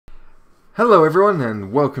Hello everyone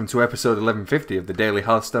and welcome to episode 1150 of the Daily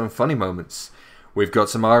Hearthstone Funny Moments. We've got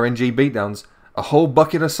some RNG beatdowns, a whole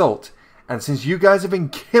bucket of salt, and since you guys have been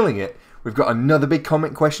killing it, we've got another big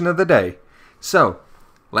comment question of the day. So,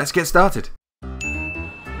 let's get started. It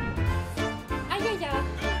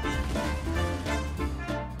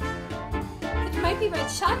might be red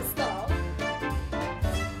shots though.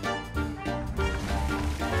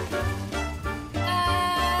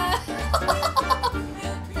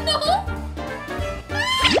 No!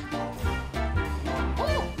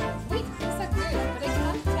 Oh, wait, that's not good, but I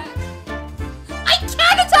can't attack. I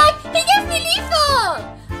can attack! He gives me lethal!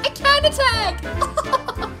 I can attack!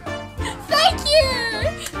 Thank you!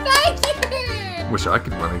 Thank you! Wish I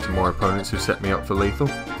could run into more opponents who set me up for lethal.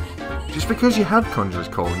 Just because you have Conjurer's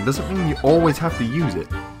Calling doesn't mean you always have to use it.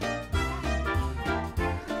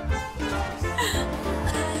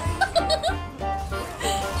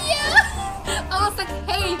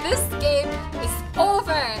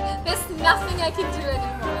 Nothing I can do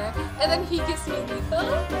anymore. And then he gives me lethal.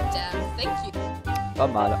 Damn, thank you. Pas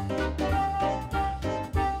mal.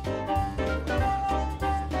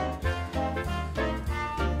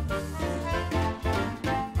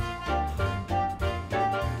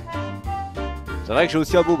 C'est vrai que j'ai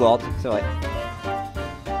aussi un beau board, c'est vrai.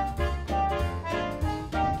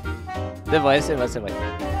 C'est vrai, c'est vrai, c'est vrai.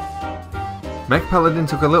 Mech Paladin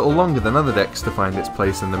took a little longer than other decks to find its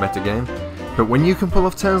place in the metagame, but when you can pull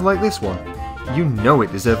off turns like this one, you know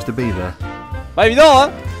it deserves to be there. Pas évident,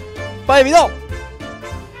 hein? Pas évident!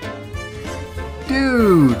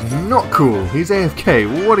 Dude, not cool. He's AFK.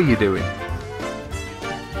 What are you doing?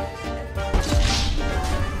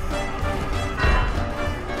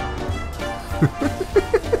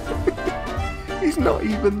 He's not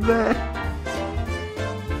even there.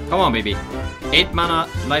 Come on, baby. 8 mana,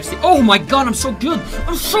 life steal. Oh my god, I'm so good!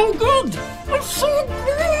 I'm so good! I'm so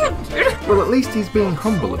good! Well, at least he's being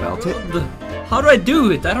humble about it. How do I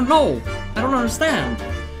do it? I don't know. I don't understand.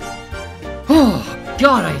 Oh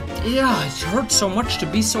god, yeah, it hurts so much to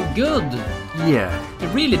be so good. Yeah. It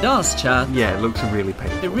really does, chat. Yeah, it looks really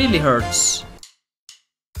painful. It really hurts.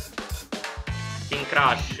 King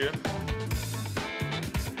Crash.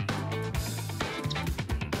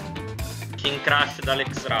 King Crash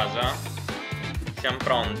dall'Ex Rasa. Siamo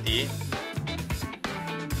pronti?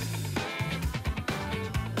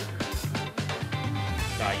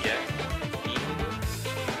 Dai,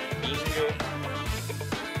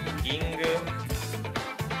 King.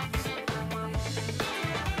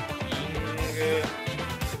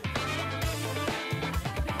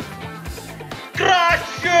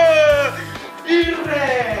 Crash! Il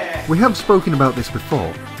re! We have spoken about this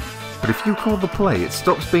before, but if you call the play, it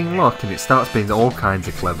stops being luck and it starts being all kinds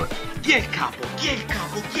of clever. Chi è il capo? Chi è il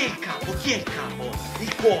capo? Chi è il capo? Chi è il capo?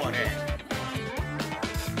 Il cuore!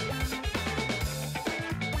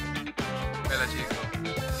 Bella Cico.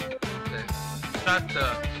 Sta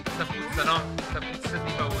puzza, no? Sta puzza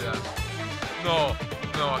di paura. No!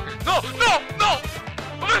 Oh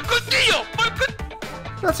mio Dio!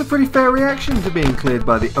 That's a pretty fair reaction to being cleared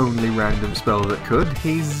by the only random spell that could.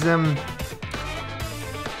 He's a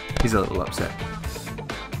little upset.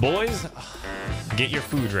 Boys, get your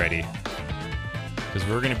food ready. Because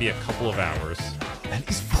we're going to be a couple of hours. And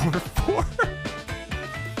he's 4-4.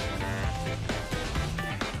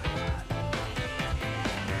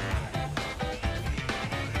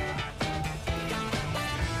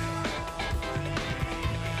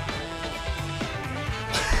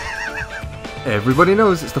 Everybody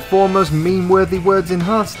knows it's the 4 most meme-worthy words in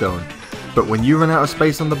Hearthstone, but when you run out of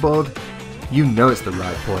space on the board, you know it's the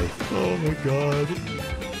right play. Oh my god.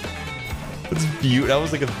 That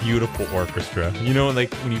was like a beautiful orchestra. You know,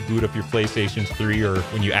 like when you boot up your PlayStation 3 or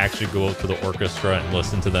when you actually go out to the orchestra and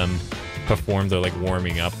listen to them perform, they're like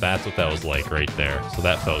warming up. That's what that was like right there. So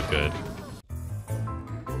that felt good.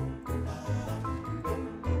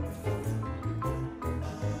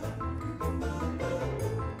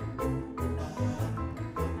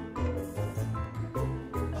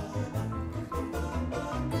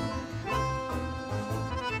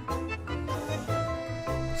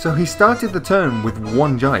 So he started the turn with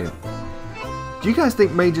 1 giant. Do you guys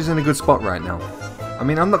think Major's in a good spot right now? I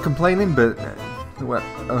mean, I'm not complaining, but... well,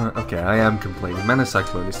 okay, I am complaining. Mana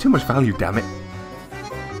Cyclone is too much value, damn it.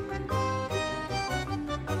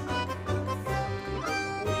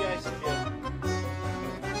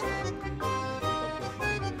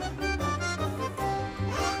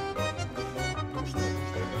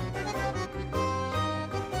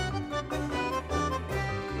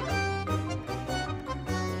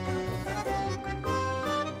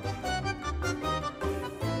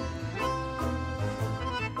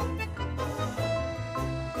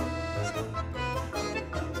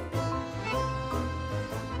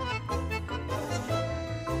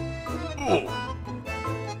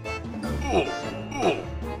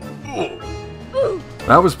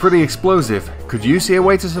 That was pretty explosive. Could you see a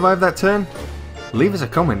way to survive that turn? Leave us a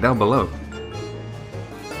comment down below.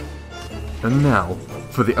 And now,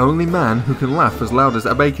 for the only man who can laugh as loud as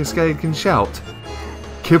a baker scale can shout.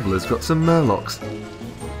 Kibler's got some murlocs.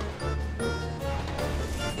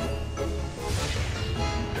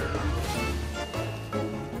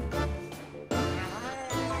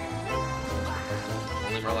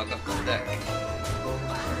 Only Murloc left on the deck.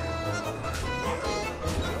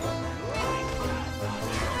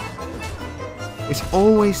 It's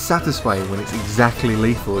always satisfying when it's exactly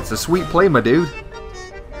lethal. It's a sweet play, my dude.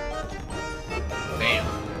 Bam.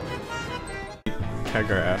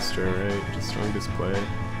 Kagar Astra, right? Just strongest play.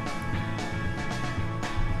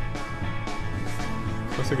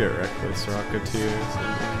 Plus I get Reckless Rocketeer.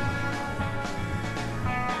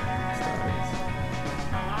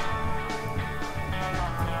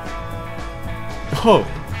 Oh!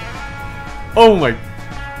 Oh my...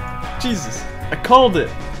 Jesus! I called it!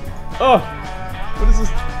 Oh! What is this?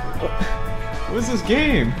 What is this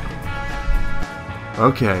game?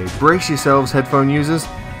 Okay, brace yourselves, headphone users.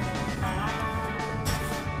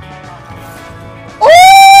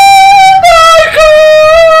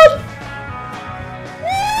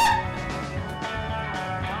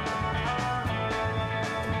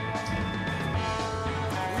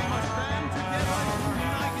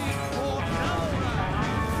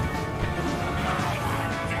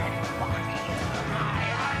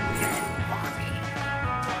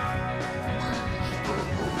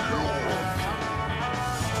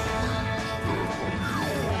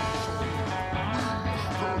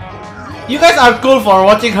 You guys are cool for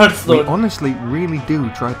watching We Hearthstone. honestly really do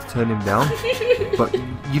try to turn him down, but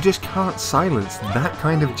you just can't silence that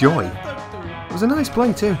kind of joy. It was a nice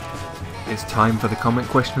play too. It's time for the comment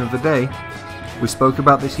question of the day. We spoke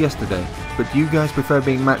about this yesterday, but do you guys prefer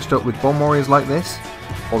being matched up with bomb warriors like this,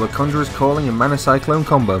 or the Conjurer's Calling and Mana Cyclone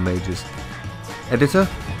combo mages? Editor,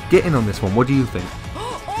 get in on this one, what do you think?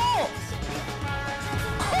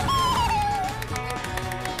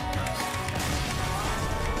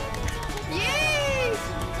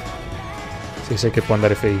 Sì, sai che può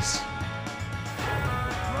andare face.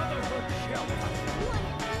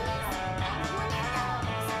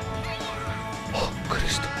 Oh,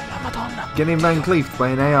 Cristo, la Madonna. Getting Van Cleefed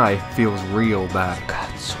by an AI feels real bad.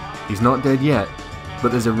 He's not dead yet,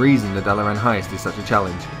 but there's a reason the Dalaran heist is such a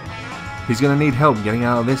challenge. He's gonna need help getting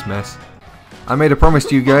out of this mess. I made a promise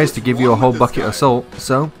to you guys to give you a whole bucket of salt,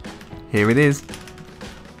 so here it is.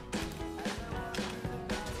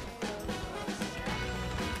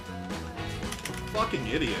 Fucking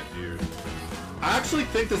idiot, dude. I actually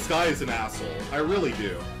think this guy is an asshole. I really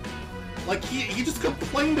do. Like, he just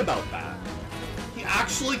complained about that. He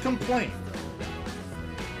actually complained.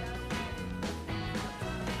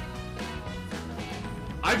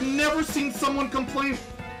 I've never seen someone complain.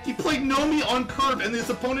 He played Nomi on curve and his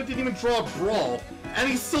opponent didn't even draw a brawl, and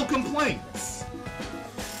he still complains.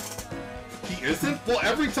 He isn't? Well,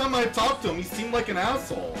 every time I talked to him, he seemed like an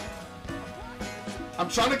asshole. I'm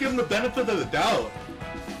trying to give him the benefit of the doubt,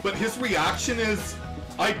 but his reaction is,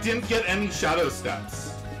 I didn't get any shadow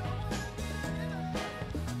steps.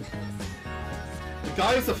 The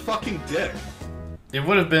guy is a fucking dick. It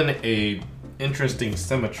would have been a interesting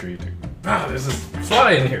symmetry to... Ah, this is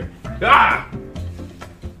fly in here. Ah!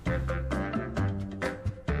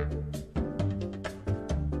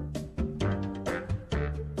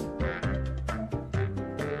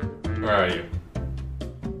 Where are you?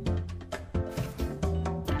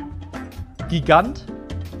 Gigant?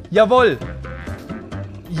 Jawohl!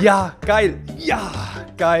 Ja, geil! Ja,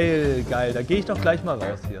 geil, geil. Da gehe ich doch gleich mal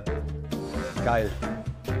raus hier. Geil.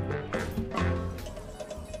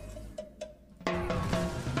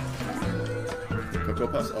 Cocoa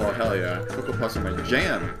Puffs? Oh, hell yeah. Cocoa Puffs are my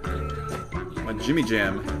jam. My Jimmy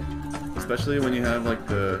Jam. Especially when you have, like,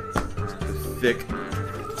 the thick,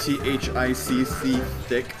 THICC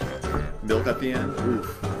thick milk at the end.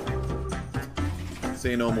 Oof.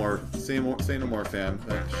 Say no more. Say no more, fam.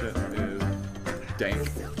 That shit is dank.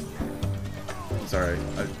 I'm sorry.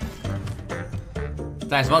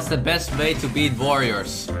 Guys, what's the best way to beat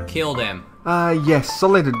warriors? Kill them. Yes,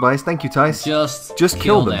 solid advice, thank you, Tice. Just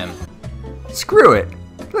kill them. Screw it!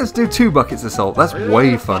 Let's do 2 buckets of salt, that's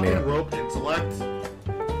way funnier. Rope intellect.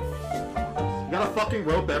 You gotta fucking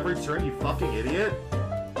rope every turn, you fucking idiot.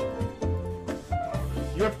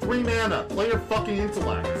 You have 3 mana, play your fucking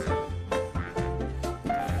intellect.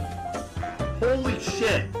 Holy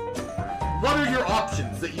shit! What are your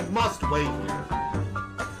options that you must weigh here?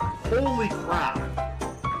 Holy crap!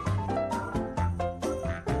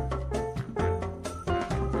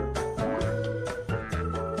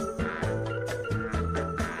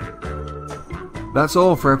 That's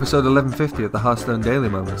all for episode 1150 of the Hearthstone Daily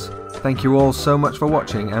Moments. Thank you all so much for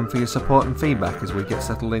watching and for your support and feedback as we get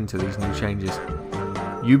settled into these new changes.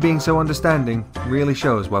 You being so understanding really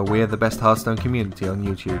shows why we're the best Hearthstone community on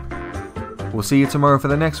YouTube. We'll see you tomorrow for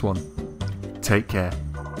the next one. Take care.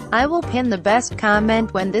 I will pin the best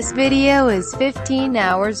comment when this video is 15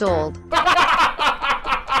 hours old.